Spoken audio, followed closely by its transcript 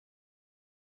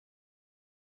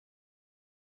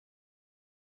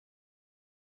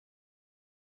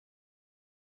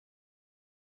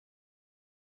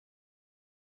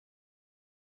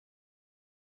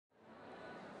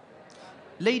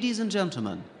Ladies and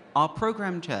gentlemen, our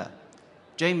program chair,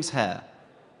 James Hare.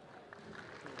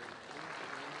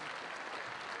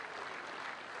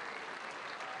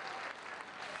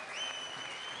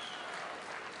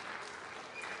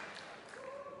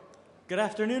 Good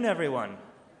afternoon, everyone.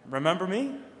 Remember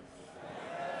me?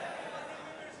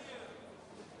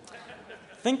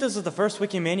 I think this is the first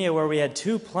Wikimania where we had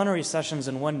 2 plenary sessions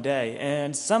in one day,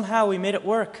 and somehow we made it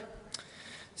work.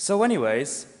 So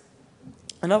anyways,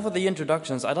 enough of the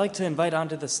introductions. I'd like to invite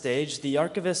onto the stage the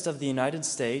Archivist of the United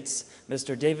States,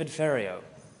 Mr. David Ferriero.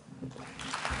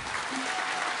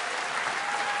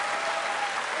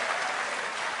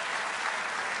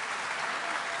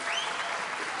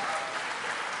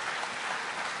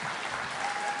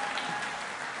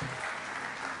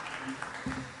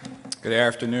 Good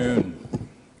afternoon.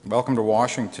 Welcome to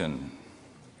Washington.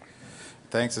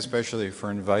 Thanks especially for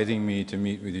inviting me to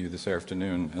meet with you this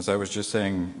afternoon. As I was just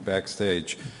saying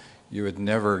backstage, you would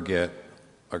never get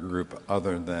a group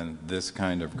other than this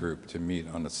kind of group to meet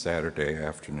on a Saturday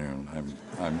afternoon.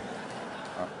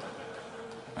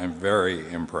 I'm very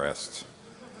impressed.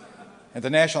 And the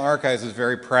National Archives is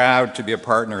very proud to be a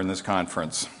partner in this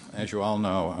conference. As you all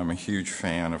know, I'm a huge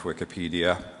fan of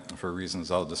Wikipedia for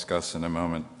reasons I'll discuss in a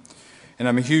moment. And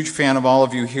I'm a huge fan of all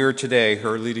of you here today who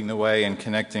are leading the way in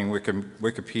connecting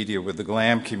Wikipedia with the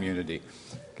GLAM community,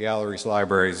 galleries,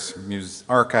 libraries,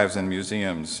 archives, and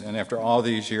museums. And after all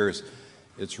these years,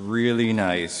 it's really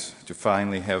nice to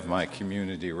finally have my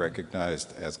community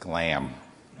recognized as GLAM.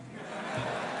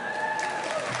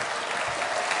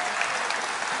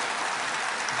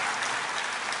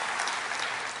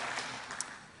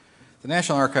 The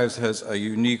National Archives has a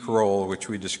unique role which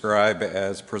we describe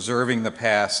as preserving the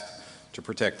past to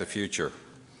protect the future.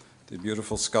 The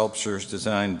beautiful sculptures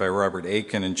designed by Robert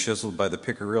Aiken and chiseled by the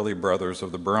Piccirilli brothers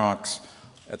of the Bronx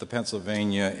at the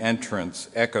Pennsylvania entrance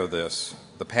echo this.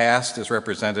 The past is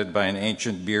represented by an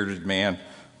ancient bearded man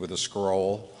with a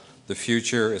scroll. The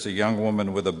future is a young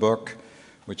woman with a book,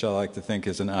 which I like to think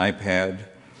is an iPad.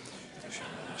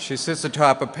 She sits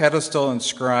atop a pedestal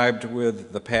inscribed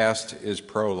with "The past is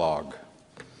prologue."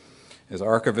 As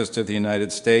Archivist of the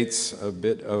United States, a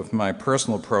bit of my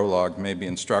personal prologue may be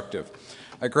instructive.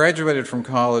 I graduated from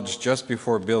college just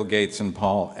before Bill Gates and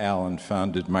Paul Allen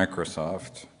founded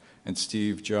Microsoft, and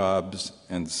Steve Jobs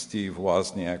and Steve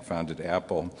Wozniak founded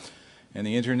Apple. And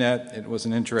the internet, it was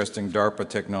an interesting DARPA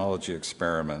technology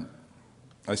experiment.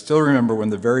 I still remember when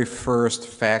the very first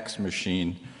fax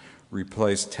machine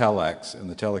replaced telex in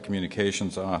the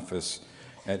telecommunications office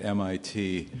at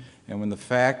MIT. And when the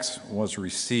fax was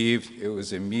received, it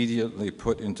was immediately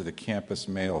put into the campus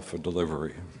mail for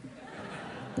delivery.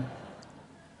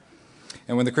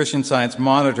 And when the Christian Science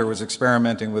Monitor was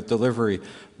experimenting with delivery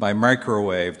by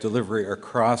microwave, delivery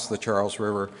across the Charles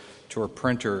River to a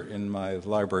printer in my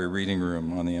library reading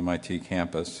room on the MIT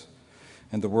campus,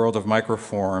 and the world of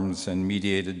microforms and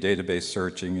mediated database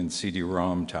searching in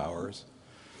CD-ROM towers.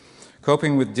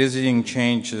 Coping with dizzying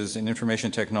changes in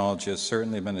information technology has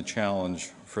certainly been a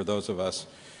challenge for those of us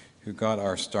who got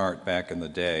our start back in the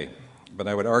day. But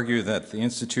I would argue that the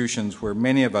institutions where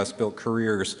many of us built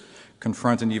careers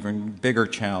confront an even bigger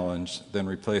challenge than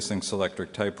replacing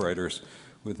Selectric typewriters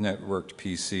with networked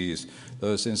PCs.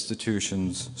 Those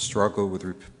institutions struggle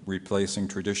with replacing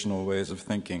traditional ways of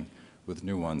thinking with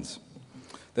new ones.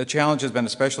 That challenge has been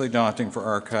especially daunting for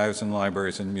archives and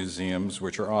libraries and museums,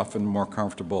 which are often more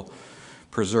comfortable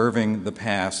preserving the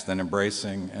past than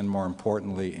embracing and, more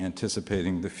importantly,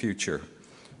 anticipating the future.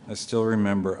 I still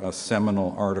remember a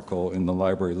seminal article in the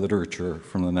library literature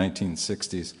from the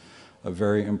 1960s, a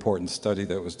very important study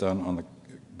that was done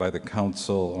by the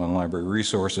Council on Library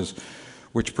Resources,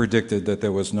 which predicted that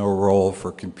there was no role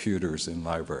for computers in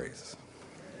libraries.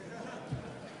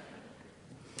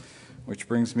 Which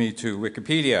brings me to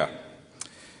Wikipedia.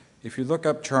 If you look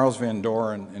up Charles Van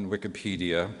Doren in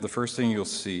Wikipedia, the first thing you'll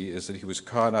see is that he was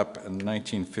caught up in the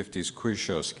 1950s quiz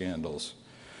show scandals.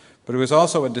 But he was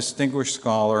also a distinguished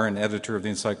scholar and editor of the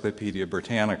Encyclopedia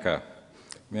Britannica.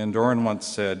 Van Doren once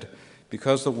said,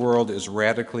 "Because the world is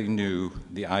radically new,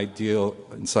 the ideal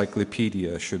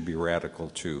encyclopedia should be radical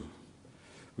too."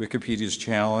 Wikipedia's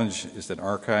challenge is that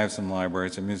archives and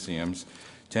libraries and museums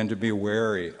tend to be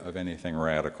wary of anything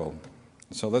radical.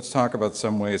 So let's talk about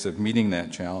some ways of meeting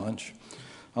that challenge.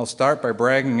 I'll start by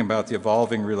bragging about the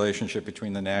evolving relationship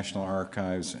between the National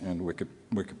Archives and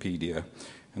Wikipedia,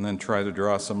 and then try to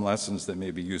draw some lessons that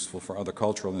may be useful for other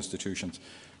cultural institutions,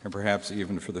 and perhaps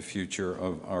even for the future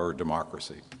of our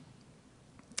democracy.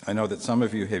 I know that some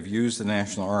of you have used the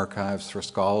National Archives for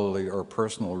scholarly or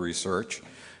personal research,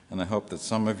 and I hope that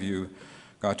some of you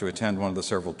got to attend one of the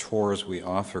several tours we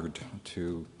offered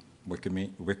to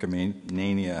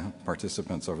Wikimania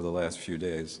participants over the last few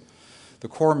days. The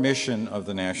core mission of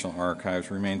the National Archives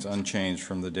remains unchanged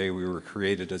from the day we were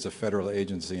created as a federal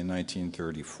agency in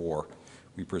 1934.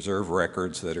 We preserve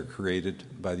records that are created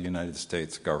by the United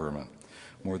States government,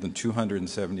 more than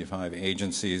 275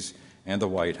 agencies and the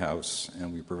White House,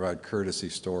 and we provide courtesy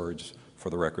storage for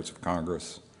the records of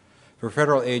Congress. For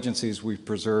federal agencies, we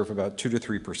preserve about 2 to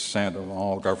 3% of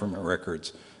all government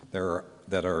records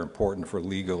that are important for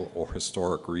legal or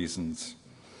historic reasons.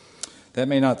 That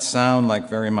may not sound like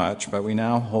very much, but we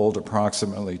now hold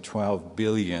approximately 12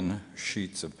 billion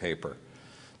sheets of paper.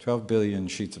 12 billion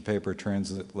sheets of paper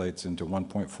translates into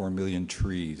 1.4 million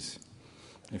trees.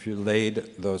 If you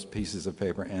laid those pieces of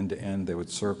paper end to end, they would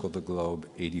circle the globe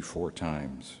 84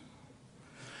 times.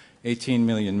 18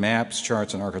 million maps,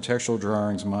 charts, and architectural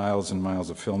drawings, miles and miles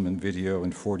of film and video,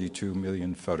 and 42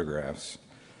 million photographs.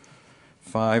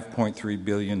 5.3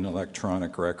 billion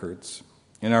electronic records.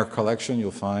 In our collection,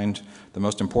 you'll find the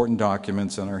most important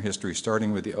documents in our history,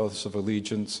 starting with the Oaths of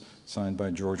Allegiance signed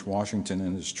by George Washington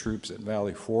and his troops at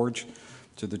Valley Forge,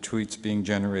 to the tweets being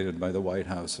generated by the White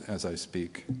House as I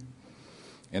speak.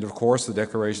 And of course, the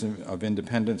Declaration of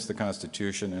Independence, the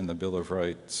Constitution, and the Bill of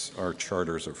Rights are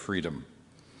charters of freedom.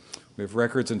 We have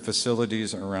records and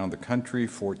facilities around the country,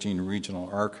 14 regional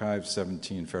archives,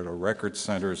 17 federal records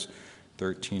centers,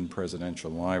 13 presidential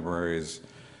libraries,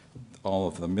 all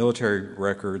of the military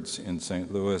records in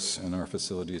St. Louis, and our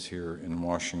facilities here in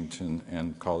Washington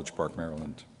and College Park,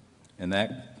 Maryland. And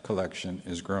that collection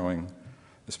is growing,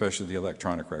 especially the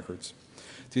electronic records.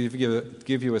 To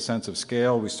give you a sense of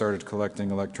scale, we started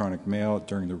collecting electronic mail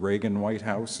during the Reagan White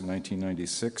House in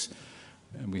 1996,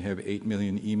 and we have 8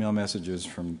 million email messages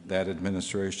from that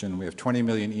administration. We have 20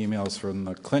 million emails from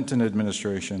the Clinton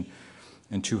administration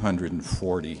and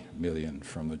 240 million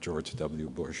from the George W.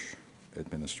 Bush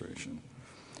administration.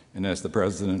 And as the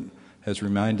president has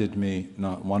reminded me,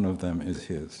 not one of them is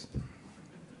his.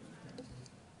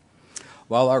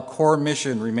 While our core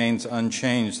mission remains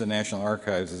unchanged, the National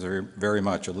Archives is very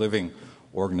much a living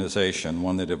organization,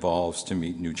 one that evolves to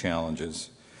meet new challenges.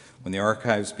 When the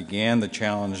archives began, the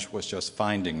challenge was just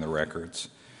finding the records.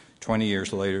 20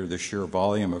 years later, the sheer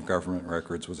volume of government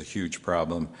records was a huge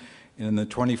problem. And in the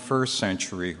 21st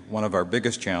century, one of our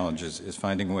biggest challenges is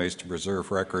finding ways to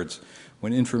preserve records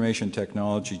when information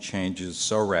technology changes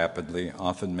so rapidly,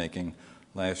 often making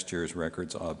last year's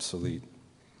records obsolete.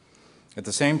 At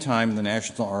the same time, the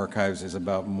National Archives is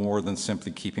about more than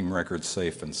simply keeping records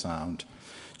safe and sound.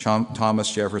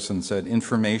 Thomas Jefferson said,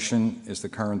 "Information is the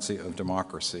currency of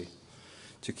democracy."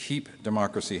 To keep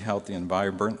democracy healthy and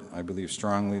vibrant, I believe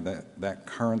strongly that that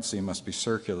currency must be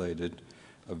circulated,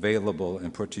 available,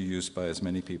 and put to use by as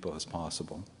many people as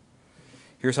possible.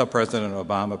 Here's how President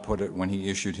Obama put it when he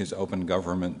issued his open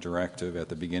government directive at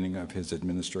the beginning of his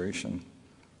administration.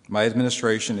 "My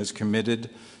administration is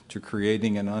committed to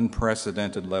creating an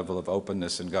unprecedented level of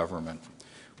openness in government.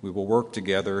 We will work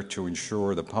together to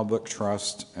ensure the public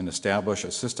trust and establish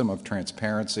a system of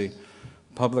transparency,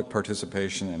 public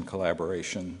participation, and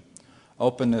collaboration.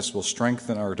 Openness will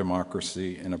strengthen our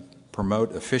democracy and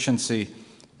promote efficiency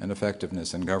and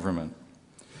effectiveness in government."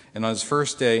 And on his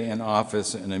first day in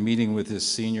office, in a meeting with his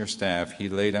senior staff, he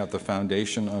laid out the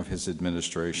foundation of his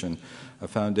administration, a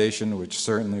foundation which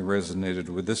certainly resonated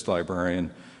with this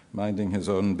librarian minding his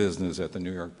own business at the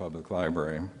New York Public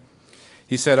Library.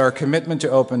 He said, "Our commitment to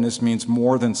openness means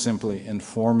more than simply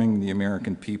informing the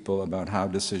American people about how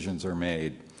decisions are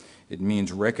made. It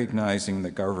means recognizing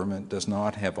that government does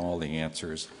not have all the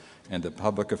answers and that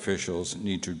public officials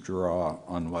need to draw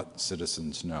on what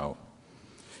citizens know."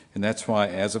 And that's why,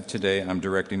 as of today, I'm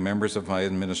directing members of my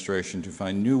administration to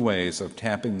find new ways of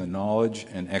tapping the knowledge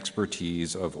and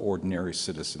expertise of ordinary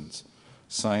citizens,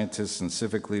 scientists and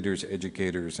civic leaders,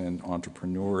 educators and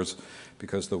entrepreneurs,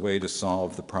 because the way to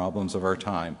solve the problems of our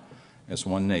time as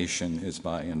one nation is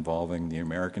by involving the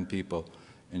American people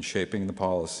in shaping the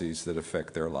policies that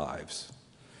affect their lives.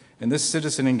 And this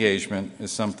citizen engagement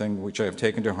is something which I have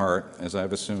taken to heart as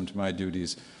I've assumed my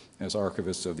duties as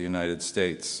Archivist of the United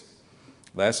States.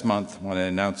 Last month, when I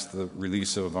announced the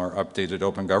release of our updated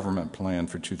Open Government Plan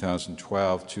for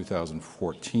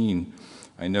 2012-2014,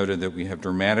 I noted that we have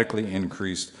dramatically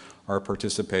increased our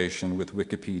participation with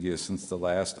Wikipedia since the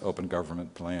last Open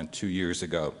Government Plan 2 years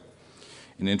ago.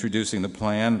 In introducing the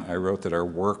plan, I wrote that our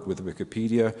work with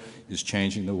Wikipedia is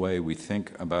changing the way we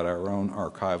think about our own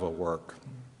archival work.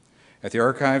 At the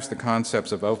archives, the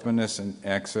concepts of openness and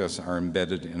access are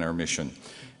embedded in our mission,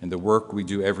 and the work we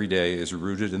do every day is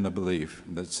rooted in the belief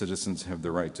that citizens have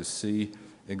the right to see,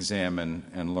 examine,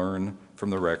 and learn from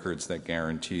the records that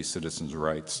guarantee citizens'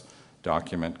 rights,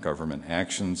 document government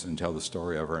actions, and tell the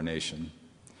story of our nation.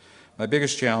 My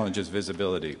biggest challenge is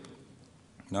visibility.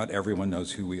 Not everyone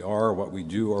knows who we are, what we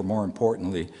do, or more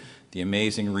importantly, the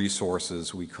amazing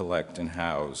resources we collect and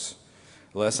house.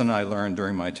 A lesson I learned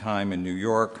during my time in New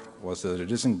York was that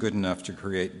it isn't good enough to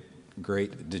create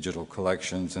great digital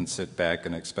collections and sit back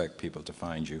and expect people to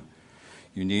find you.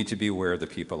 You need to be where the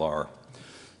people are.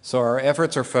 So our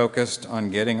efforts are focused on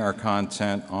getting our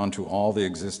content onto all the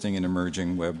existing and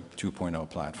emerging Web 2.0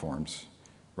 platforms.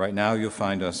 Right now, you'll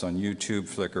find us on YouTube,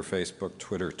 Flickr, Facebook,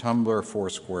 Twitter, Tumblr,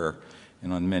 Foursquare,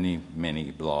 and on many,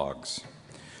 many blogs.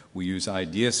 We use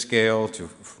IdeaScale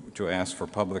to ask for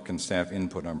public and staff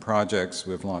input on projects.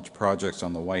 We've launched projects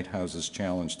on the White House's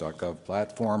challenge.gov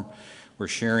platform. We're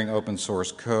sharing open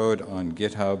source code on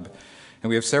GitHub. And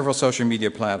we have several social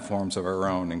media platforms of our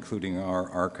own, including our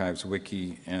Archives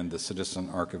Wiki and the Citizen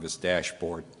Archivist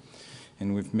Dashboard.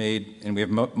 And we have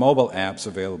mobile apps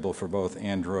available for both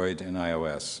Android and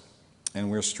iOS.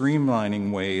 And we're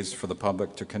streamlining ways for the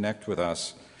public to connect with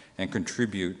us and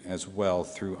contribute as well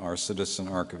through our Citizen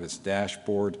Archivist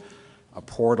Dashboard, a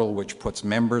portal which puts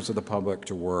members of the public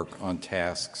to work on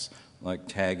tasks like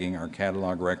tagging our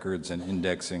catalog records and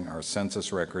indexing our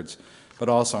census records, but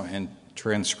also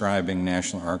transcribing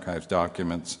National Archives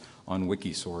documents on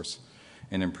Wikisource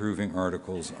and improving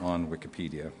articles on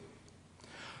Wikipedia.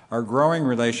 Our growing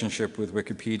relationship with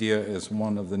Wikipedia is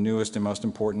one of the newest and most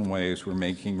important ways we're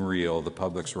making real the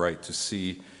public's right to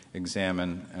see,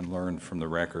 examine, and learn from the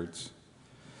records.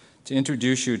 To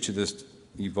introduce you to this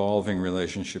evolving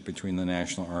relationship between the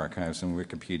National Archives and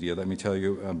Wikipedia, let me tell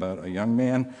you about a young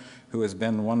man who has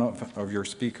been one of your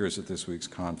speakers at this week's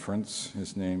conference.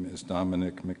 His name is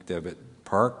Dominic McDevitt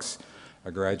Parks,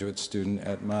 a graduate student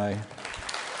at my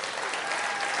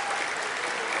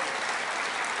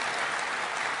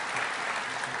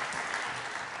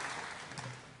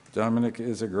Dominic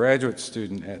is a graduate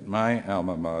student at my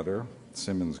alma mater,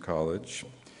 Simmons College.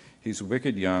 He's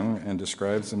wicked young and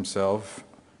describes himself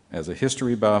as a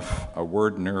history buff, a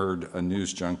word nerd, a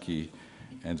news junkie,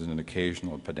 and an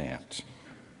occasional pedant.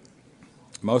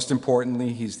 Most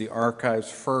importantly, he's the Archive's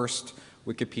first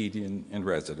Wikipedian in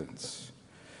residence.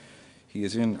 He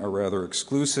is in a rather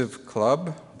exclusive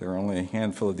club. There are only a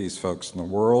handful of these folks in the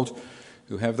world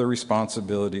who have the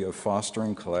responsibility of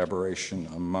fostering collaboration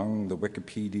among the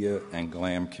Wikipedia and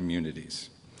GLAM communities.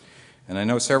 And I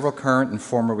know several current and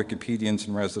former Wikipedians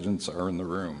in residence are in the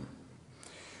room,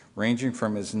 ranging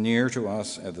from as near to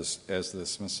us as the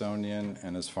Smithsonian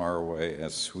and as far away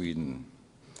as Sweden.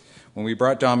 When we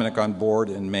brought Dominic on board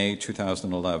in May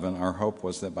 2011, our hope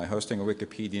was that by hosting a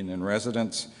Wikipedian in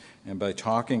residence and by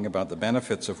talking about the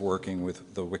benefits of working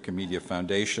with the Wikimedia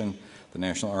Foundation, the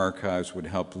National Archives would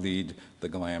help lead the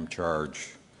GLAM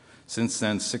charge. Since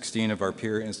then, 16 of our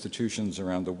peer institutions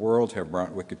around the world have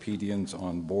brought Wikipedians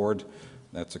on board.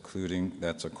 That's according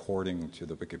to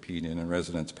the Wikipedian in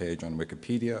residence page on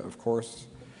Wikipedia, of course.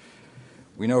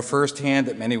 We know firsthand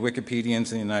that many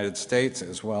Wikipedians in the United States,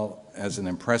 as well as an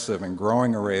impressive and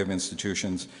growing array of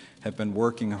institutions, have been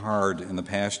working hard in the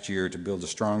past year to build a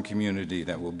strong community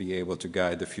that will be able to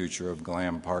guide the future of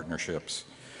GLAM partnerships.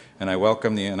 And I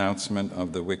welcome the announcement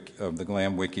of the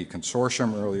GLAM Wiki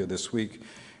Consortium earlier this week,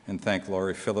 and thank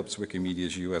Laurie Phillips,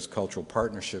 Wikimedia's U.S. Cultural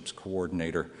Partnerships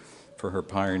Coordinator, for her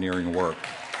pioneering work.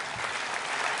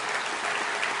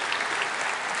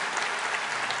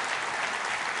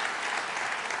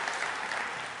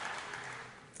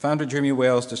 Founder Jimmy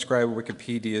Wales described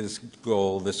Wikipedia's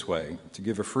goal this way: to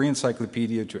give a free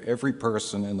encyclopedia to every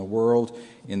person in the world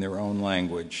in their own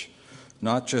language,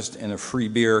 not just in a free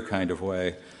beer kind of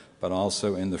way, but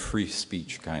also in the free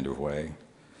speech kind of way.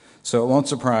 So it won't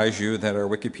surprise you that our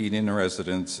Wikipedian in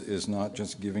residence is not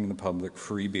just giving the public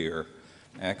free beer,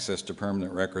 access to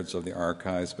permanent records of the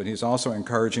archives, but he's also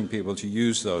encouraging people to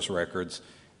use those records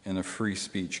in a free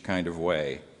speech kind of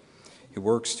way. He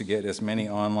works to get as many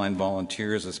online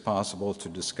volunteers as possible to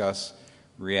discuss,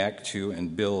 react to,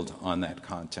 and build on that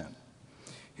content.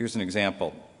 Here's an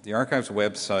example. The Archives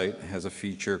website has a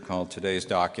feature called Today's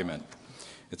Document.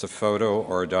 It's a photo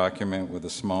or a document with a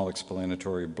small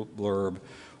explanatory blurb,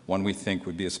 one we think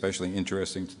would be especially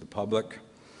interesting to the public.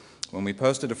 When we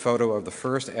posted a photo of the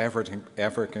first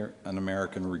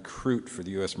African-American recruit for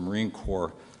the U.S. Marine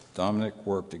Corps, Dominic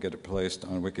worked to get it placed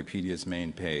on Wikipedia's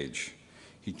main page.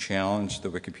 He challenged the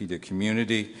Wikipedia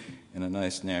community in a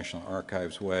nice National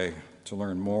Archives way to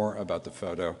learn more about the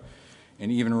photo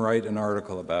and even write an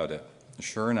article about it.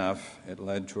 Sure enough, it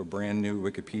led to a brand new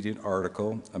Wikipedia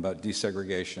article about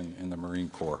desegregation in the Marine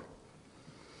Corps.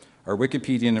 Our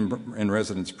Wikipedia in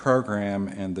Residence program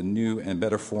and the new and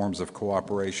better forms of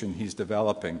cooperation he's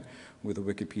developing with the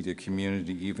Wikipedia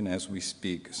community, even as we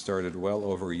speak, started well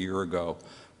over a year ago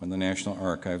when the National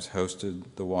Archives hosted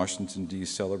the Washington,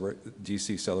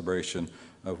 D.C. celebration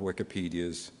of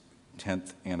Wikipedia's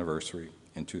 10th anniversary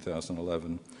in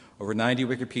 2011. Over 90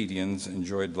 Wikipedians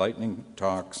enjoyed lightning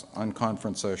talks,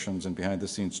 unconference sessions, and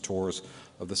behind-the-scenes tours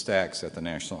of the stacks at the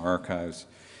National Archives.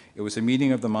 It was a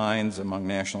meeting of the minds among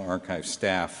National Archives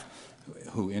staff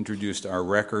who introduced our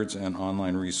records and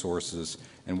online resources,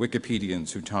 and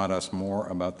Wikipedians who taught us more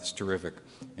about this terrific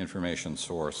information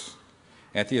source.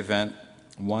 At the event,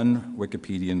 one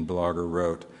Wikipedian blogger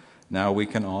wrote, "Now we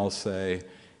can all say,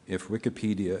 if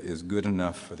Wikipedia is good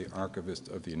enough for the Archivist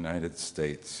of the United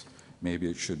States, maybe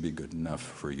it should be good enough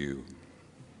for you."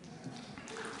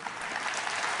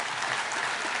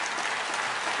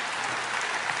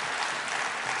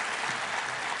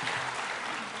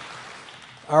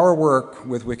 Our work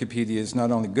with Wikipedia is not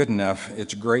only good enough,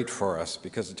 it's great for us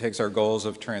because it takes our goals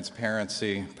of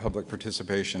transparency, public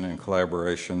participation, and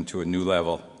collaboration to a new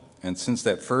level. And since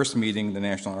that first meeting, the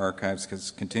National Archives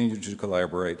has continued to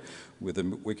collaborate with the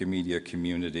Wikimedia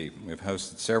community. We've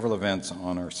hosted several events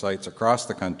on our sites across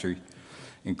the country,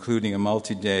 including a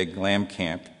multi-day GLAM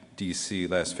Camp, DC,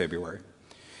 last February,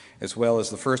 as well as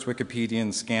the first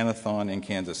Wikipedian Scan-a-thon in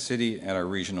Kansas City at our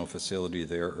regional facility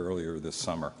there earlier this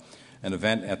summer, an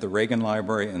event at the Reagan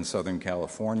Library in Southern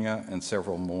California, and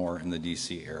several more in the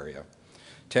DC area.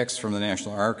 Texts from the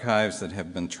National Archives that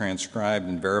have been transcribed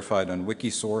and verified on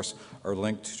Wikisource are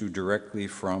linked to directly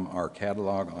from our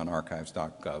catalog on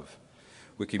archives.gov.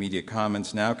 Wikimedia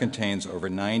Commons now contains over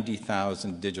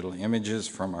 90,000 digital images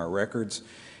from our records,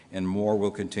 and more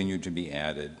will continue to be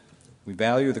added. We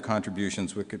value the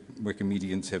contributions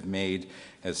Wikimedians have made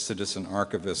as citizen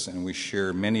archivists, and we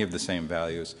share many of the same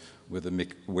values with the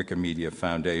Wikimedia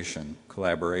Foundation: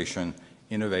 collaboration,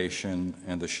 innovation,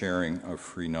 and the sharing of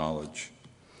free knowledge.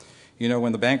 You know,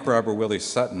 when the bank robber Willie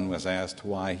Sutton was asked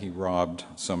why he robbed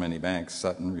so many banks,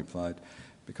 Sutton replied,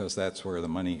 "Because that's where the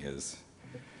money is."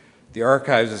 The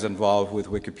Archives is involved with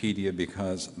Wikipedia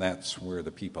because that's where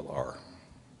the people are.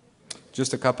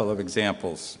 Just a couple of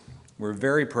examples. We're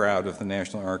very proud of the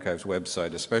National Archives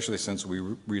website, especially since we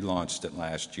relaunched it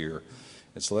last year.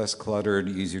 It's less cluttered,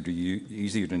 easier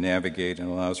to navigate, and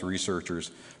allows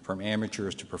researchers from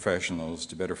amateurs to professionals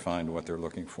to better find what they're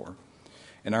looking for.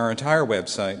 And our entire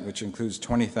website, which includes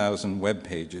 20,000 web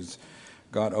pages,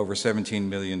 got over 17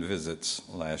 million visits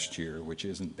last year, which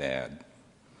isn't bad.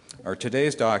 Our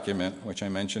today's document, which I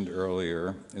mentioned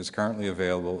earlier, is currently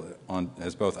available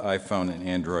as both iPhone and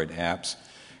Android apps,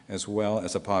 as well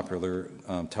as a popular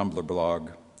Tumblr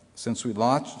blog. Since we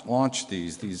launched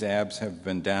these apps have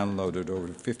been downloaded over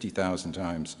 50,000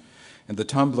 times, and the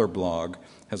Tumblr blog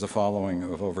has a following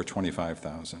of over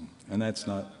 25,000. And that's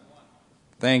not...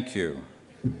 Thank you.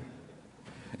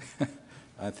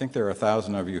 I think there are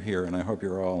 1,000 of you here, and I hope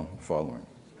you're all following.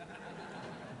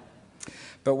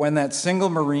 But when that single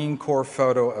Marine Corps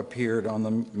photo appeared on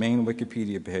the main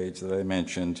Wikipedia page that I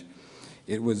mentioned,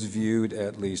 it was viewed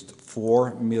at least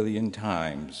 4 million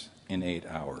times in 8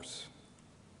 hours.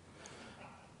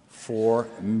 4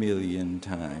 million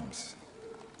times.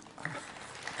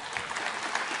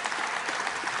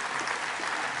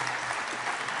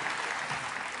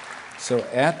 So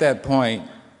at that point,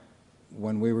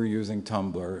 when we were using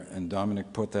Tumblr, and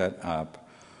Dominic put that up,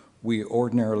 we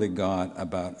ordinarily got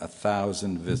about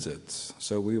 1,000 visits.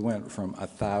 So we went from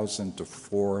 1,000 to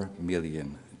 4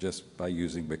 million just by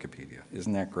using Wikipedia.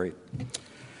 Isn't that great?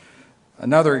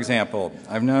 Another example,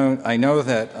 I know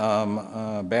that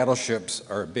battleships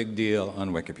are a big deal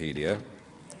on Wikipedia.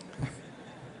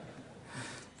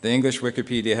 The English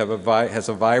Wikipedia has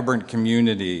a vibrant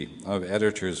community of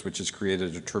editors which has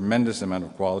created a tremendous amount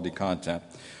of quality content.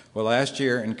 Well, last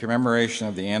year, in commemoration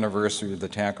of the anniversary of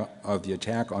the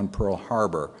attack on Pearl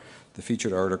Harbor, the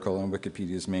featured article on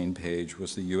Wikipedia's main page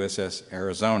was the USS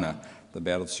Arizona, the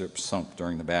battleship sunk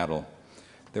during the battle.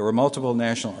 There were multiple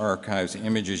National Archives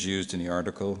images used in the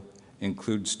article,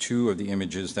 includes 2 of the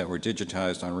images that were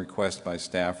digitized on request by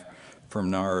staff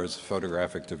from NAR's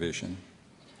photographic division.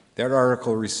 That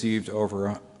article received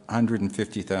over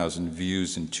 150,000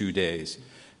 views in 2 days,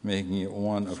 making it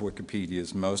one of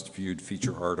Wikipedia's most viewed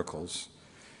feature articles.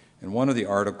 And one of the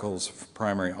article's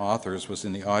primary authors was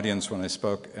in the audience when I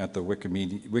spoke at the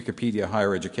Wikipedia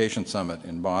Higher Education Summit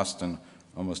in Boston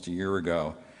almost a year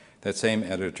ago. That same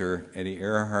editor, Eddie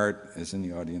Earhart, is in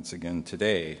the audience again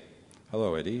today.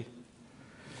 Hello, Eddie.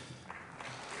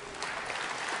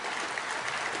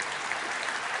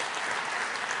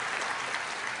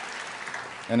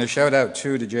 And a shout out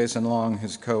too to Jason Long,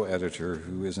 his co-editor,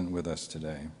 who isn't with us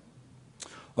today.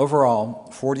 Overall,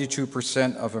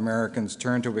 42% of Americans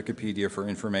turn to Wikipedia for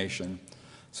information,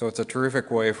 so it's a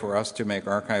terrific way for us to make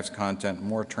archives content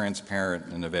more transparent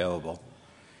and available.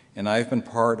 And I've been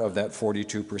part of that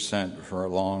 42% for a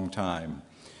long time.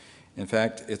 In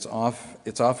fact, it's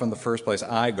often the first place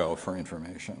I go for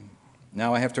information.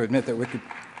 Now I have to admit that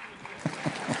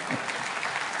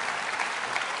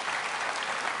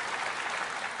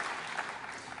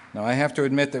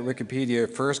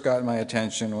Wikipedia first got my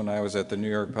attention when I was at the New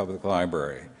York Public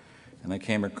Library, and I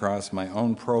came across my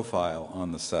own profile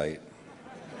on the site.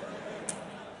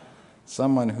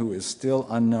 Someone who is still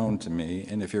unknown to me,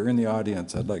 and if you're in the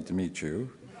audience, I'd like to meet you,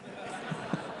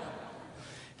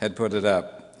 had put it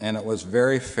up, and it was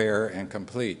very fair and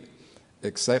complete,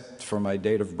 except for my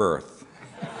date of birth,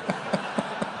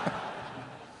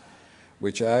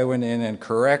 which I went in and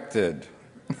corrected.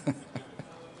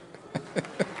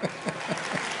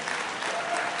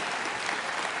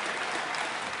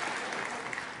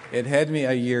 It had me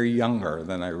a year younger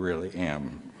than I really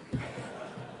am.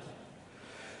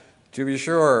 To be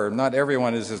sure, not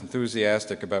everyone is as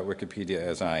enthusiastic about Wikipedia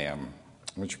as I am,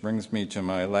 which brings me to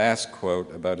my last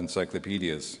quote about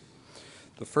encyclopedias.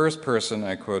 The first person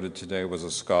I quoted today was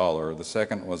a scholar, the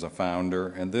second was a founder,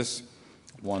 and this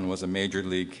one was a major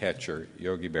league catcher,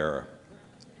 Yogi Berra.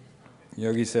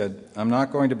 Yogi said, "I'm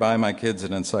not going to buy my kids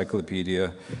an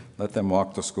encyclopedia. Let them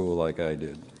walk to school like I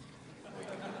did."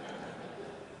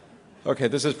 Okay,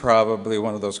 this is probably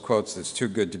one of those quotes that's too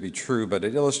good to be true, but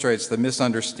it illustrates the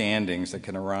misunderstandings that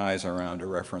can arise around a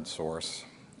reference source.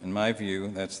 In my view,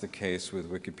 that's the case with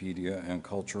Wikipedia and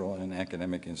cultural and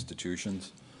academic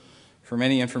institutions. For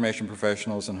many information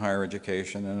professionals in higher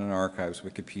education and in archives,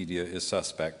 Wikipedia is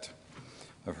suspect.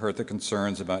 I've heard the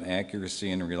concerns about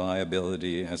accuracy and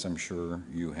reliability, as I'm sure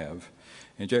you have.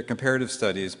 And yet comparative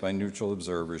studies by neutral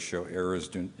observers show errors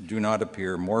do not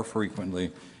appear more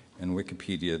frequently in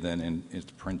Wikipedia than in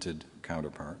its printed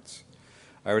counterparts.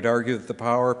 I would argue that the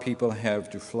power people have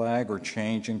to flag or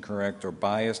change incorrect or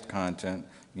biased content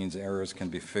means errors can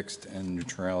be fixed and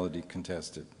neutrality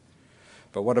contested.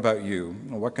 But what about you?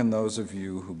 What can those of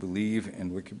you who believe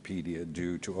in Wikipedia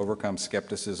do to overcome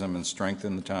skepticism and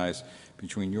strengthen the ties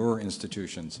between your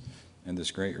institutions and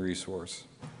this great resource?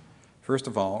 First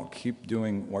of all, keep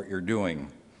doing what you're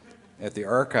doing. At the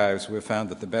archives, we've found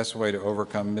that the best way to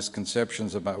overcome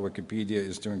misconceptions about Wikipedia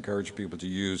is to encourage people to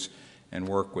use and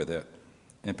work with it.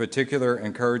 In particular,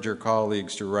 encourage your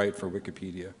colleagues to write for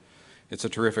Wikipedia. It's a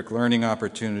terrific learning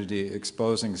opportunity,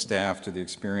 exposing staff to the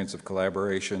experience of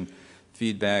collaboration,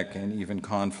 feedback, and even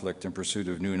conflict in pursuit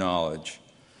of new knowledge.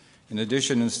 In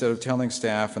addition, instead of telling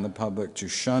staff and the public to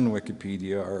shun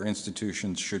Wikipedia, our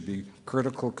institutions should be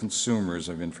critical consumers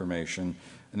of information,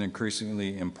 an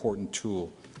increasingly important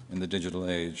tool in the digital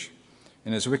age.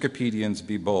 And as Wikipedians,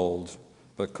 be bold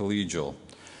but collegial.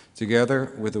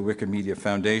 Together with the Wikimedia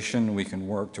Foundation, we can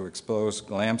work to expose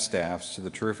GLAM staffs to the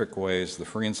terrific ways the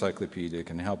Free Encyclopedia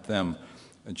can help them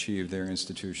achieve their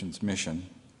institution's mission.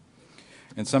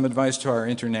 And some advice to our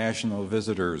international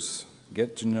visitors: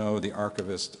 get to know the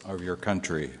archivist of your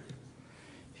country.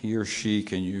 He or she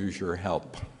can use your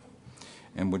help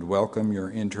and would welcome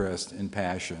your interest and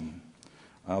passion.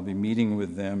 I'll be meeting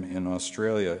with them in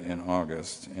Australia in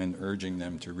August and urging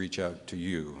them to reach out to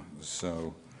you.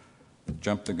 So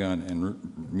jump the gun and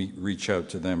reach out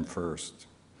to them first.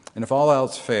 And if all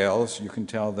else fails, you can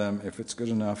tell them if it's good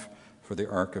enough for the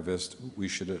archivist, we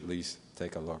should at least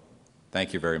take a look.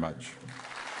 Thank you very much.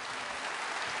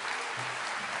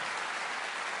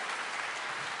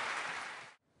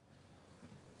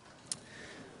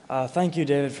 Thank you,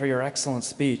 David, for your excellent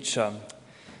speech.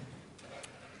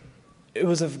 It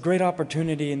was a great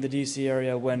opportunity in the DC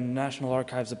area when National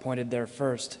Archives appointed their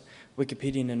first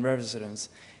Wikipedian in residence,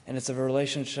 and it's a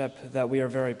relationship that we are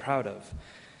very proud of.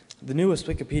 The newest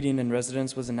Wikipedian in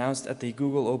residence was announced at the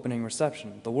Google opening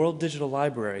reception. The World Digital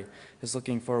Library is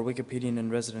looking for a Wikipedian in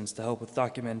residence to help with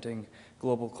documenting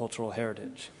global cultural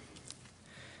heritage.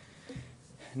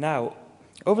 Now,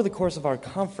 over the course of our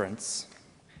conference,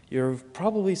 you've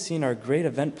probably seen our great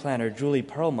event planner, Julie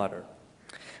Perlmutter,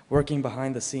 working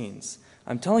behind the scenes.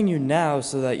 I'm telling you now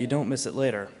so that you don't miss it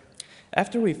later.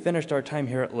 After we've finished our time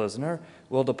here at Lisner,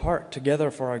 we'll depart together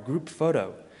for our group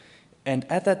photo. And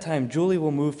at that time, Julie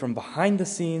will move from behind the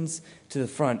scenes to the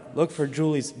front. Look for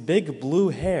Julie's big blue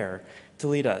hair to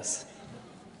lead us.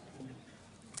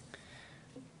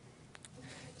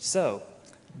 So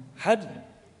how did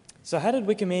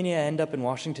Wikimania end up in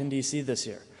Washington, D.C. this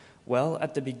year? Well,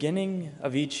 at the beginning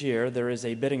of each year, there is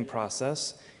a bidding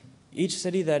process. Each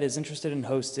city that is interested in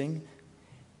hosting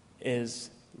is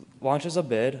launches a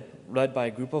bid led by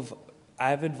a group of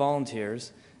avid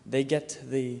volunteers.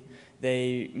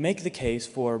 They make the case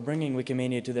for bringing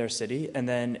Wikimania to their city, and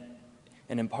then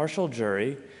an impartial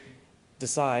jury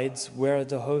decides where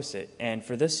to host it. And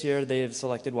for this year, they have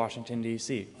selected Washington,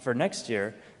 D.C. For next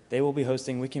year, they will be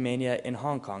hosting Wikimania in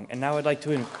Hong Kong. And now I'd like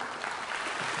to...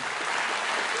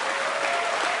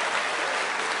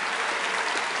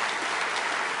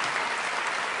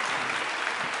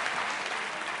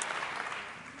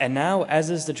 And now,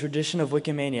 as is the tradition of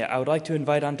Wikimania, I would like to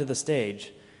invite onto the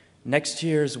stage next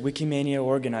year's Wikimania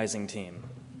organizing team.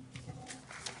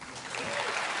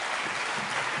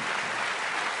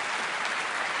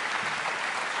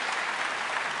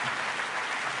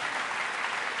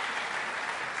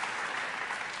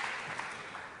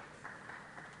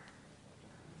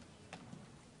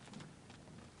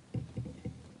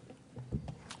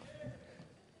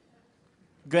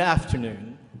 Good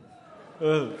afternoon.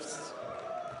 Oops.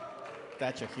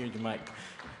 That's a huge mic.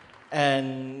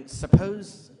 And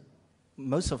suppose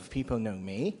most of people know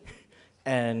me.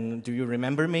 And do you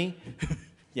remember me?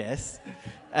 Yes.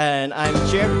 And I'm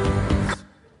Jerry.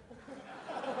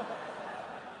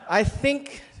 I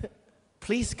think,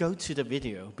 please go to the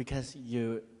video because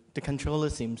the controller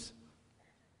seems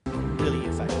really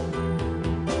effective.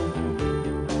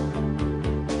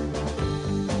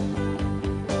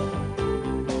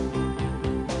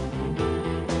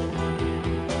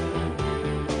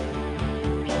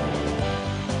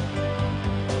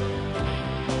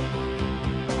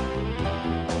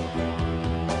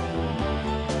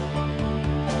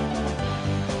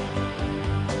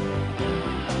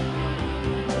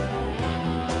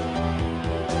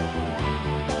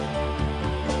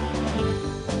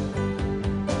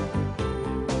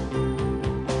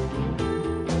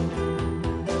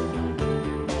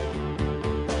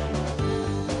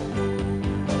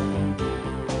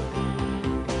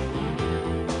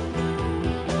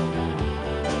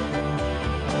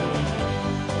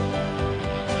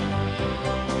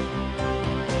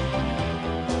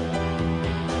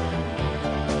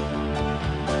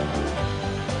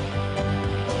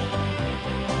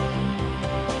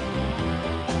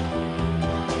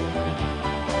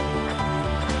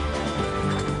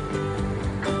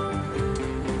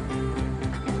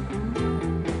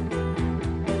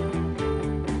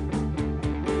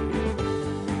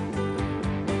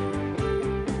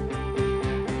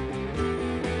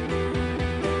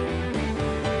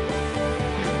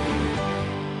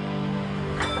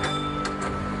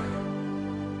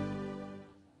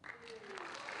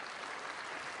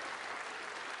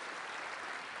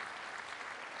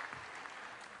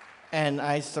 And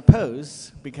I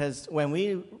suppose, because when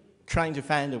we trying to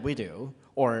find a video,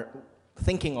 or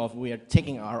thinking of we are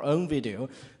taking our own video,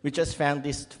 we just found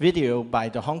this video by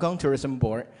the Hong Kong Tourism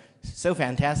Board, so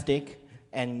fantastic,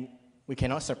 and we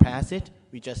cannot surpass it,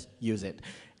 we just use it.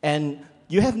 And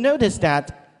you have noticed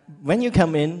that when you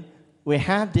come in, we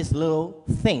have this little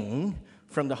thing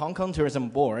from the Hong Kong Tourism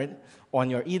Board on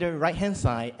your either right-hand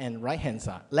side and right-hand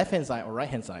side, left-hand side or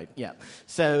right-hand side, yeah.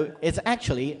 So it's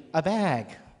actually a bag.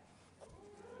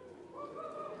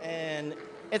 And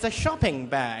it's a shopping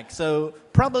bag, so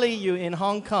probably you in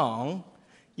Hong Kong,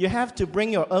 you have to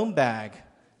bring your own bag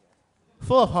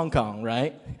full of Hong Kong,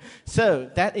 right? So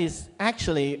that is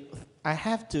actually, I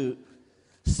have to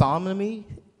solemnly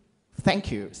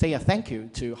say a thank you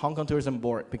to Hong Kong Tourism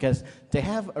Board because they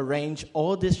have arranged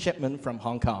all this shipment from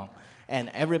Hong Kong,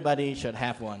 and everybody should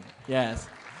have one, yes.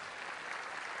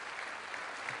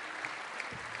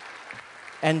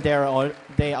 And they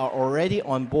are already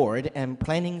on board and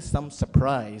planning some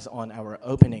surprise on our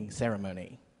opening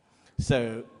ceremony.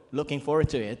 So looking forward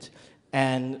to it.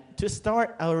 And to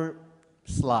start our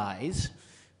slides,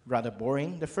 rather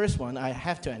boring, the first one I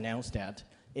have to announce that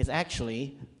is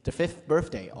actually the 5th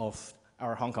birthday of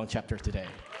our Hong Kong chapter today.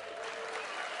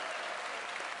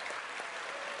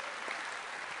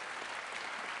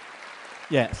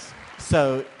 Yes,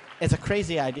 so it's a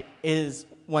crazy idea.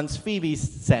 Once Phoebe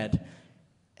said,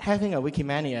 having a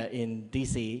Wikimania in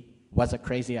DC was a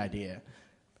crazy idea.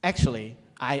 Actually,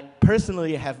 I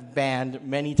personally have banned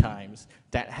many times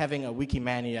that having a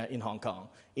Wikimania in Hong Kong.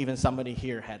 Even somebody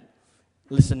here had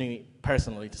listening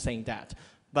personally to saying that.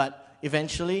 But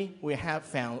eventually, we have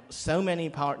found so many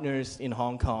partners in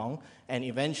Hong Kong, and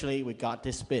eventually we got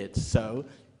this bid. So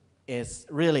it's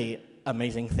really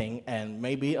amazing thing, and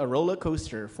maybe a roller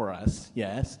coaster for us,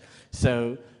 yes.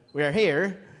 So we're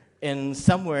here in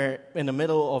somewhere in the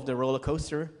middle of the roller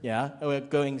coaster, yeah. We're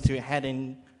going to head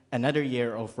in another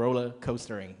year of roller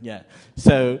coastering, yeah.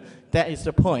 So that is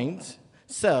the point.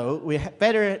 So we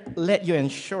better let you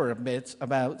ensure a bit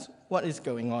about what is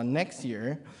going on next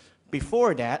year.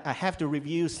 before that, I have to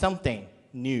review something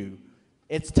new.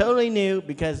 It's totally new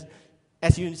because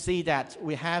as you see that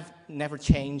we have never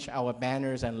changed our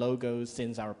banners and logos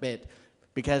since our bid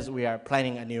because we are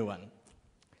planning a new one.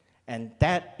 And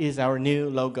that is our new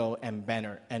logo and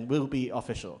banner and will be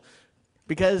official.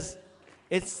 Because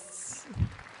it's...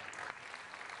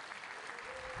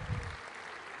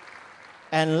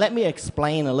 And let me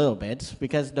explain a little bit,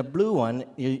 because the blue one,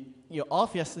 you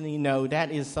obviously know that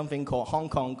is something called Hong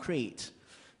Kong Creed.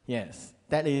 Yes,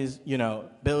 that is,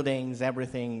 buildings,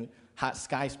 everything, hot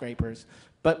skyscrapers.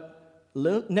 But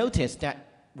notice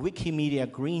that Wikimedia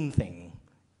green thing,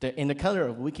 in the color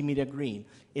of Wikimedia green,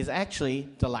 is actually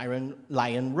the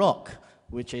Lion Rock,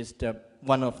 which is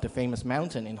one of the famous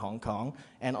mountains in Hong Kong,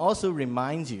 and also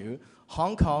reminds you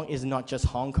Hong Kong is not just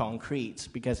Hong Kong Creeds,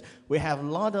 because we have a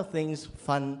lot of things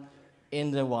fun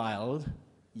in the wild.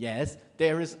 Yes,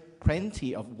 there is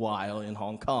plenty of wild in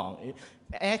Hong Kong.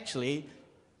 Actually,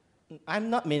 I'm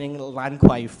not meaning Lan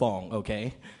Kwai Fong,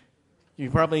 okay?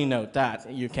 You probably know that.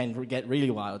 You can get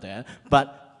really wild there.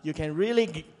 But you can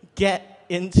really get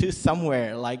into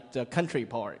somewhere like the country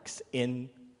parks in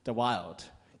the wild,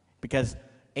 because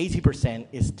 80%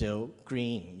 is still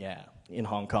green, yeah, in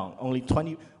Hong Kong. Only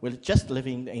 20, we're just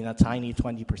living in a tiny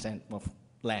 20% of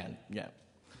land, yeah.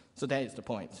 So that is the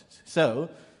point. So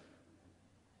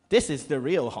this is the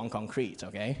real Hong Kong Creed,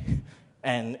 okay?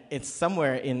 And it's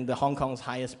somewhere in the Hong Kong's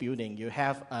highest building. You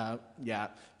have,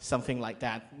 something like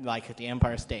that, like the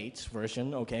Empire State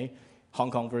version, okay? Hong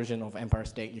Kong version of Empire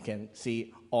State you can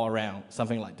see all around,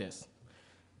 something like this.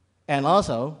 And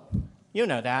also, you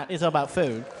know that, it's about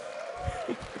food.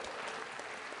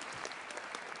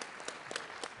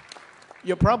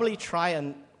 You'll probably try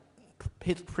and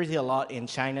hit pretty a lot in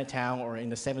Chinatown or in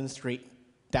the 7th Street,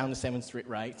 down the 7th Street,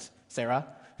 right, Sarah?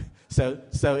 So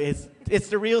it's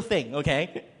the real thing,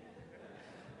 okay?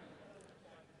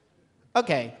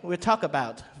 Okay, we'll talk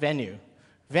about venue.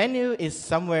 Venue is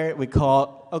somewhere we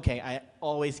call, okay, I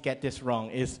always get this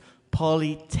wrong, is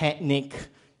Polytechnic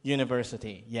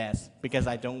University, yes, because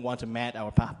I don't want to mad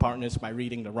our partners by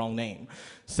reading the wrong name.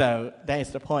 So that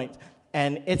is the point.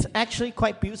 And it's actually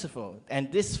quite beautiful.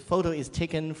 And this photo is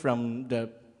taken from the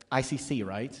ICC,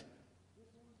 right?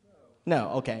 No,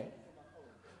 okay.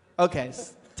 Okay,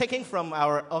 taken from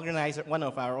our organizer, one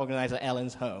of our organizer,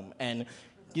 Alan's home. And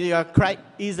you are quite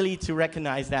easily to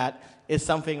recognize that it's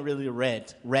something really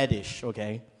reddish,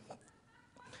 okay?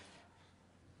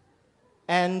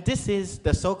 And this is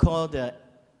the so-called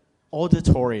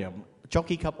auditorium,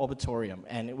 Jockey Cup Auditorium,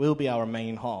 and it will be our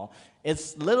main hall.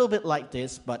 It's a little bit like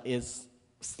this, but it's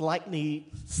slightly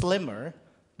slimmer,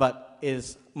 but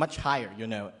is much higher,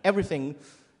 Everything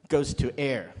goes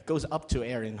up to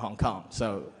air in Hong Kong,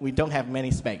 so we don't have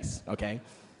many space, okay?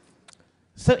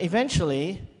 So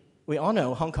eventually, we all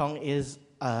know Hong Kong is,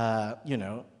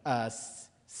 a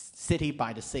city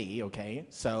by the sea, okay?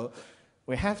 So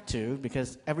we have to,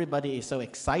 because everybody is so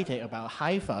excited about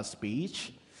Haifa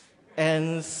speech,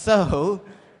 and so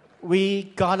we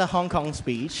got a Hong Kong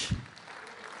speech,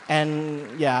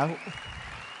 and yeah,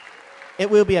 it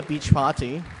will be a beach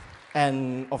party,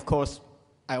 and of course,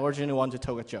 I originally want to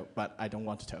tell a joke, but I don't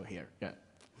want to tell here. Yeah.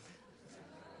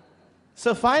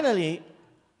 So finally,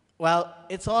 well,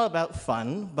 it's all about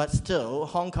fun, but still,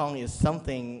 Hong Kong is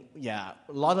something, a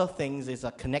lot of things is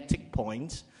a connecting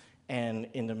point, and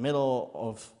in the middle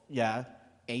of,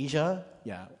 Asia,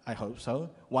 I hope so.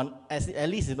 At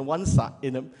least in one side,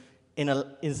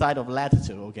 inside of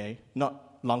latitude, okay,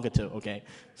 not longitude, okay.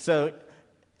 So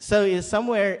it's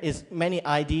somewhere is many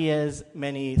ideas,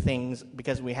 many things,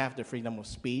 because we have the freedom of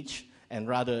speech and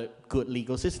rather good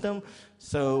legal system.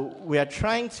 So we are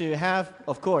trying to have,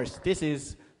 of course, this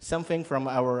is something from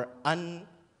our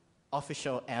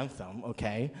unofficial anthem,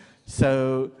 okay.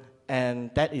 So and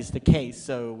that is the case.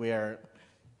 So we're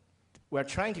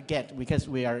trying to get, because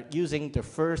we are using the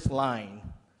first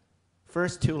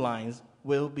two lines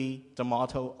will be the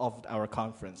motto of our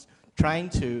conference, trying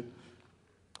to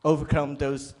overcome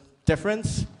those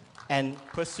differences and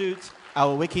pursue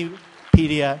our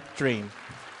Wikipedia dream.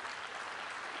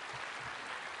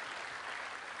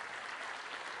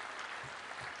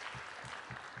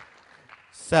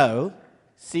 So,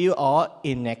 see you all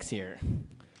in next year.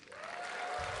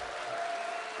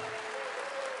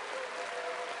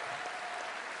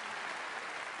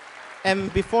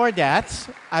 And before that,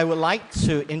 I would like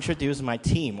to introduce my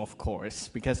team, of course,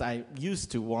 because I used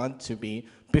to want to be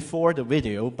before the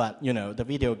video, but the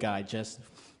video guy just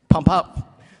pump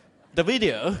up the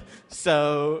video.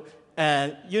 So,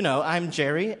 I'm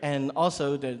Jerry, and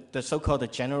also the so-called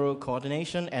general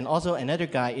coordination, and also another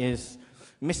guy is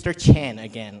Mr. Chen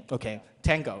again, okay,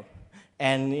 Tango.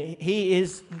 and he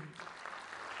is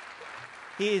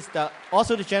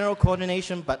also the general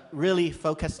coordination, but really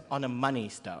focused on the money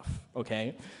stuff,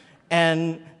 okay?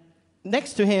 And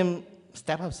next to him,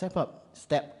 step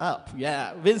up,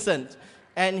 yeah, Vincent.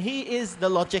 And he is the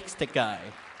logistic guy.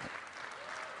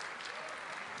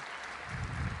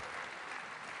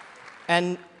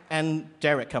 And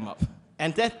Derek come up.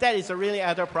 And that is a really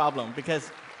other problem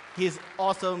because he's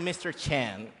also Mr.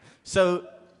 Chan. So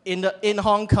in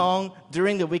Hong Kong,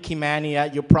 during the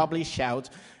Wikimania, you probably shout,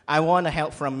 I want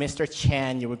help from Mr.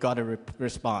 Chan, you got a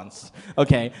response.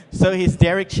 Okay, so he's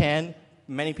Derek Chan.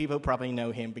 Many people probably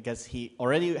know him because he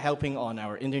already helping on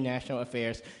our international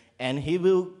affairs, and he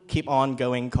will keep on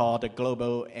going called the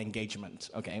global engagement,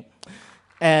 okay?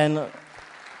 And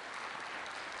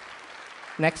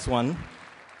next one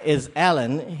is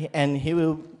Alan, and he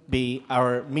will be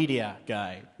our media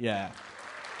guy, yeah.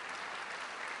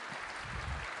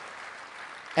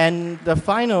 And the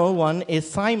final one is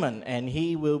Simon, and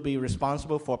he will be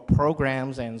responsible for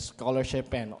programs and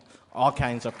scholarship and all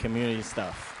kinds of community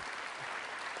stuff.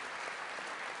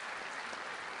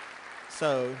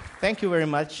 So thank you very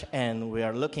much, and we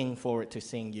are looking forward to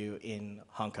seeing you in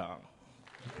Hong Kong.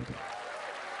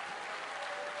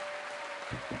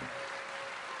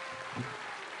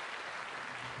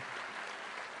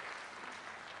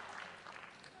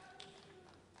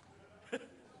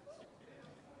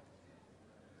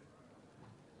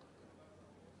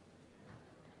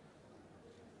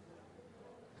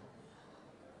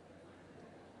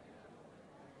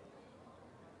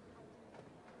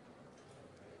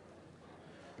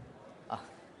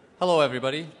 Hello,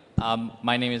 everybody.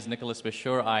 My name is Nicholas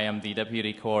Bashur. I am the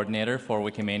Deputy Coordinator for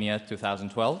Wikimania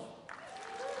 2012.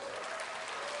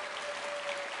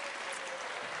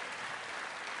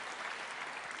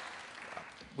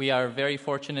 We are very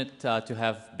fortunate to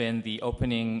have been the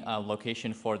opening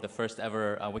location for the first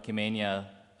ever Wikimedia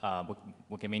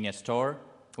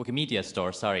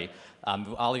store, sorry.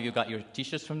 All of you got your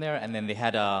t-shirts from there, and then they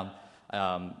had a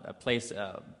place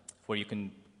where you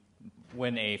can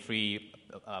win a free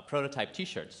prototype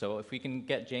t-shirt. So if we can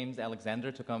get James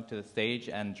Alexander to come to the stage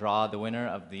and draw the winner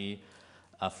of the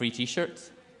free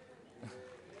t-shirts.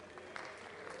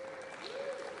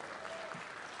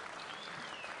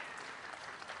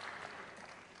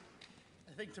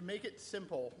 I think to make it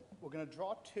simple, we're going to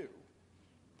draw two,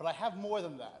 but I have more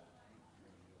than that.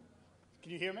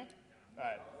 Can you hear me? All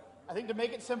right. I think to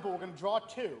make it simple, we're going to draw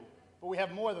two, but we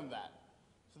have more than that.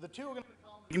 So the two are going to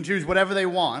you can choose whatever they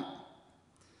want,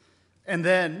 and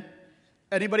then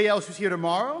anybody else who's here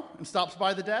tomorrow and stops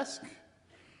by the desk,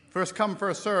 first come,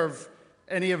 first serve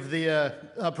any of the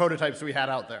prototypes we had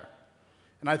out there.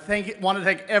 And I want to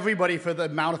thank everybody for the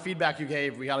amount of feedback you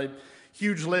gave. We had a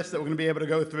huge list that we're going to be able to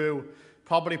go through,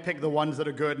 probably pick the ones that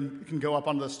are good and can go up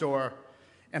onto the store.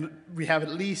 And we have at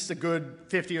least a good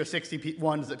 50 or 60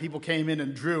 ones that people came in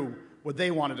and drew what they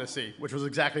wanted to see, which was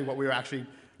exactly what we were actually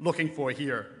looking for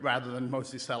here rather than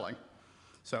mostly selling.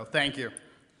 So thank you.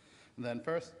 And then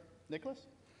first, Nicholas?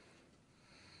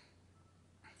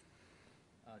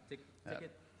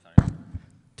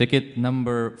 Ticket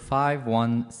number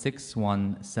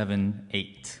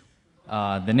 516178.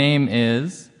 The name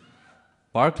is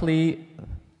Barclay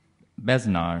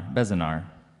Bezanar.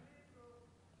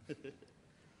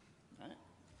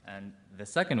 And the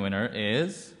second winner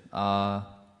is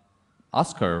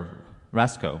Oscar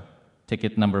Rasco.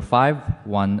 Ticket number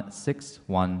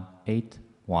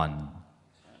 516181.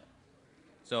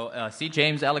 So see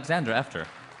James Alexander after.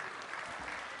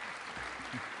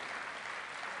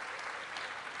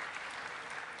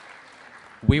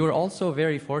 We were also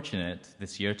very fortunate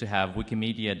this year to have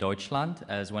Wikimedia Deutschland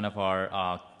as one of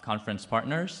our conference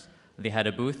partners. They had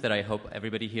a booth that I hope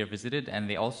everybody here visited, and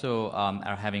they also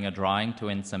are having a drawing to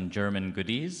win some German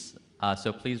goodies.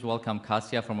 So please welcome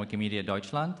Kasia from Wikimedia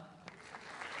Deutschland.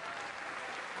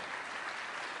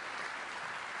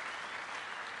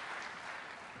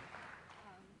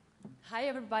 Hi,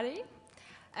 everybody.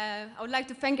 I would like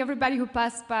to thank everybody who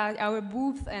passed by our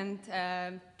booth and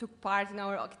took part in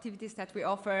our activities that we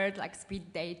offered, like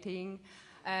speed dating.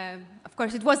 Of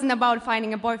course, it wasn't about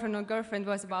finding a boyfriend or girlfriend, it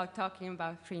was about talking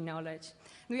about free knowledge.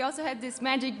 We also had this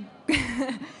magic,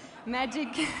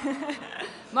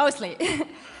 mostly.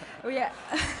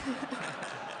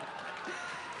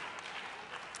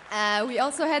 We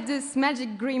also had this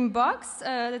magic green box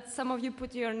that some of you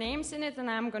put your names in it, and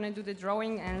I'm going to do the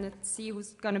drawing, and let's see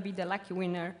who's going to be the lucky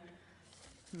winner.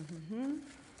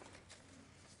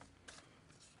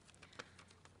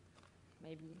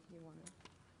 Maybe you want to...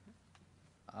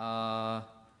 oh,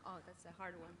 that's a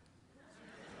hard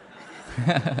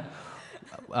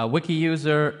one. Wiki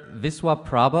user Viswa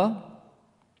Prabha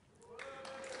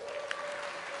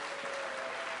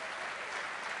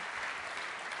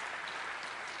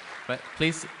But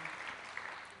please,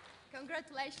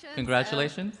 Congratulations.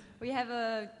 congratulations. We have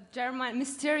a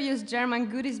mysterious German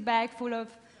goodies bag full of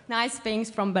nice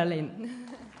things from Berlin.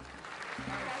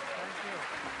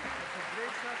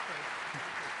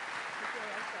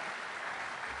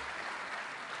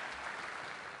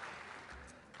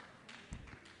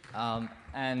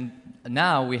 And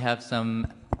now we have some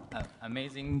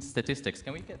amazing statistics.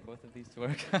 Can we get both of these to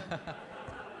work?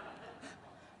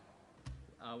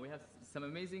 We have some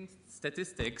amazing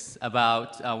statistics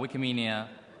about Wikimania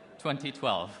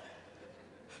 2012.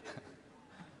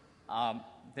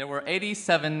 There were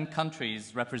 87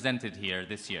 countries represented here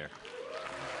this year.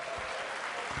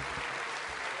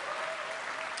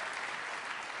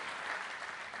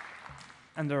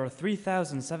 And there are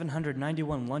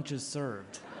 3,791 lunches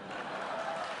served.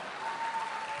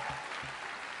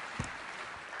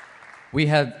 We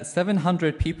had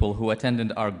 700 people who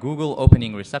attended our Google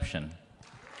opening reception.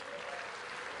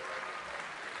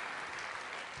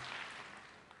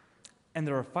 And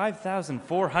there are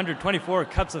 5,424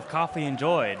 cups of coffee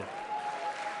enjoyed.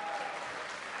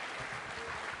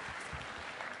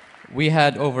 We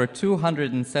had over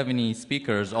 270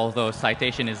 speakers, although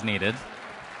citation is needed.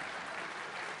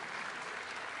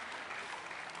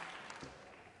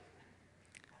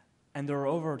 And there are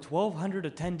over 1,200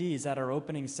 attendees at our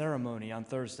opening ceremony on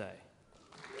Thursday.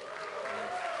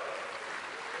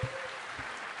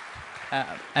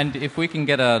 And if we can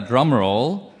get a drum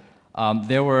roll,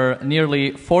 there were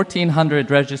nearly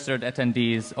 1,400 registered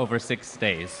attendees over 6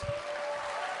 days.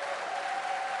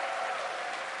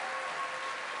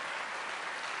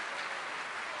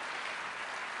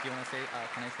 Do you want to say,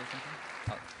 can I say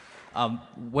something?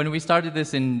 When we started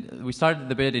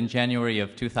the bid in January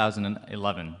of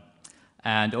 2011.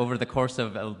 And over the course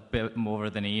of a bit more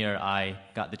than a year, I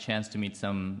got the chance to meet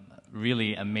some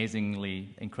really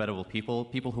amazingly incredible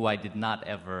people who I did not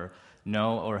ever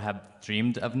know or have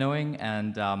dreamed of knowing,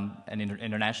 and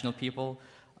international people,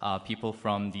 people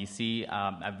from DC.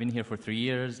 I've been here for 3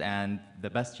 years, and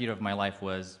the best year of my life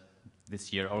was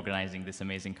this year organizing this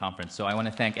amazing conference. So I want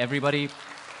to thank everybody.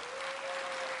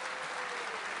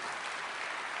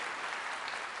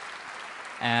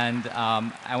 And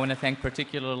I want to thank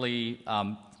particularly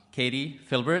Katie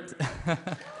Filbert.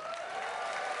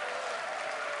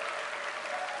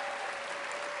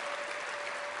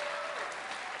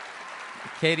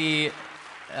 Katie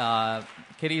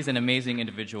is an amazing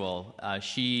individual.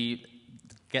 She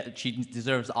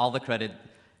deserves all the credit.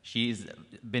 She's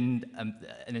been an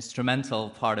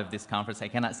instrumental part of this conference. I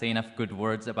cannot say enough good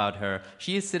words about her.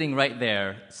 She is sitting right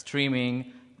there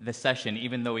streaming the session,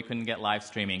 even though we couldn't get live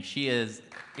streaming. She is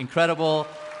incredible.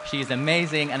 She is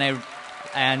amazing.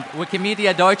 And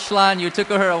Wikimedia Deutschland, you took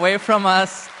her away from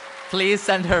us. Please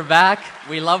send her back.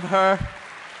 We love her.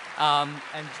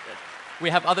 And we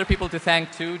have other people to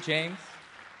thank too, James.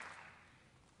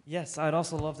 Yes, I'd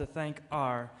also love to thank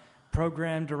our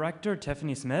program director,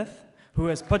 Tiffany Smith, who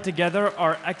has put together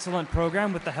our excellent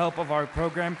program with the help of our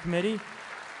program committee,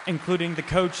 including the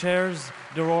co-chairs,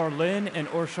 Doror Lin and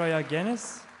Orshoya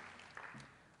Genis.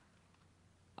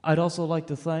 I'd also like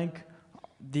to thank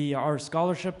our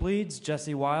scholarship leads,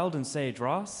 Jesse Wild and Sage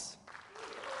Ross.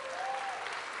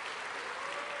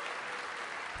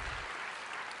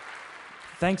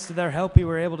 Thanks to their help, we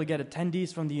were able to get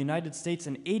attendees from the United States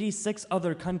and 86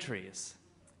 other countries.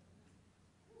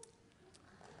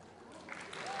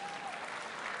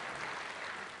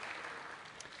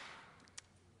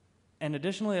 And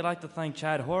additionally, I'd like to thank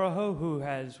Chad Horoho, who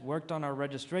has worked on our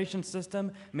registration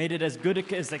system, made it as good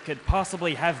as it could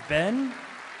possibly have been,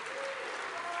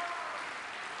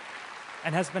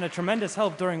 and has been a tremendous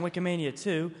help during Wikimania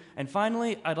 2. And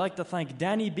finally, I'd like to thank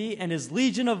Danny B. and his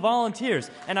legion of volunteers.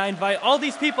 And I invite all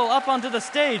these people up onto the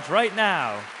stage right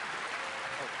now.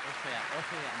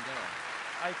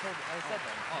 I said that.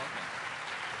 Oh, okay.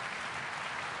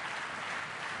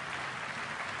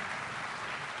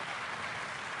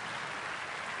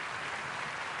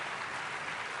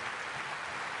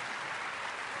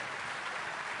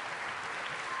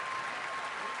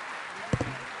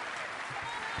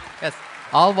 Yes,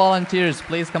 all volunteers,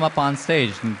 please come up on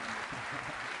stage. And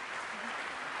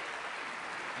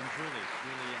Julie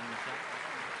and Michelle.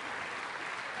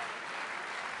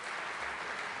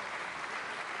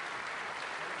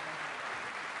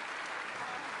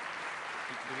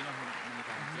 Do we know how many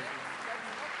volunteers?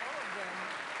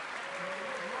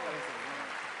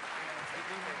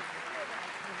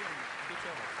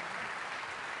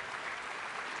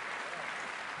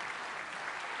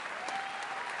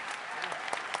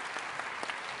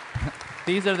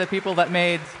 These are the people that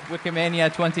made Wikimania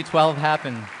 2012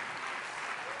 happen.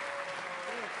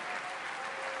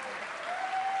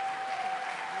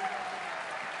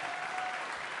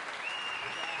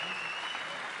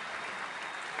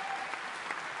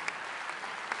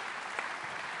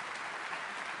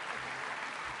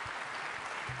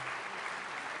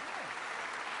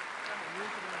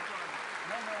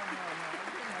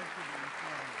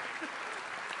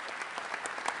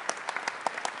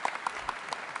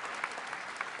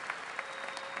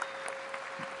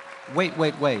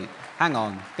 Wait. Hang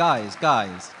on.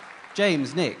 Guys.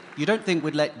 James, Nick, you don't think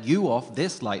we'd let you off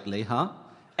this lightly, huh?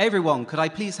 Everyone, could I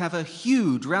please have a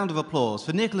huge round of applause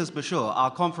for Nicholas Bashur, our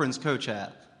conference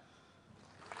co-chair?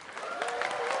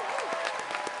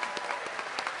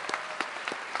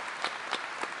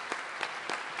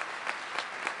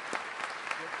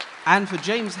 And for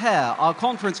James Hare, our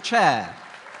conference chair.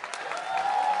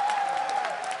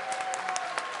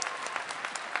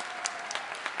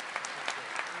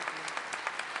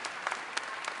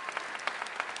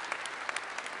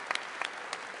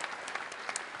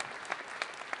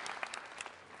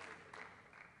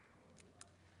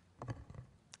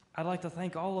 I'd like to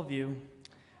thank all of you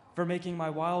for making my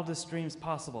wildest dreams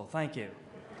possible. Thank you.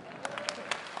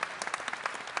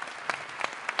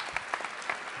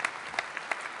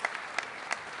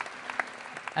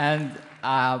 And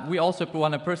we also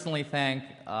want to personally thank,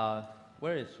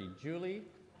 where is she?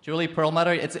 Julie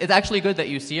Perlmutter. It's actually good that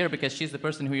you see her because she's the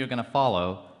person who you're going to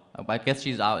follow. I guess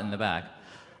she's out in the back.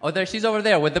 Oh, there, she's over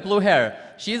there with the blue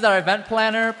hair. She's our event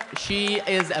planner. She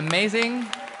is amazing.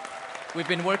 We've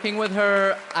been working with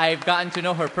her. I've gotten to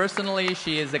know her personally.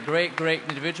 She is a great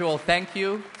individual. Thank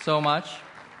you so much.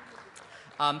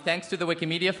 Thanks to the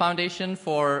Wikimedia Foundation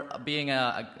for being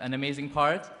an amazing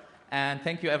part. And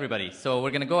thank you, everybody. So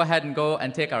we're going to go ahead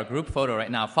and take our group photo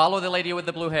right now. Follow the lady with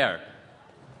the blue hair.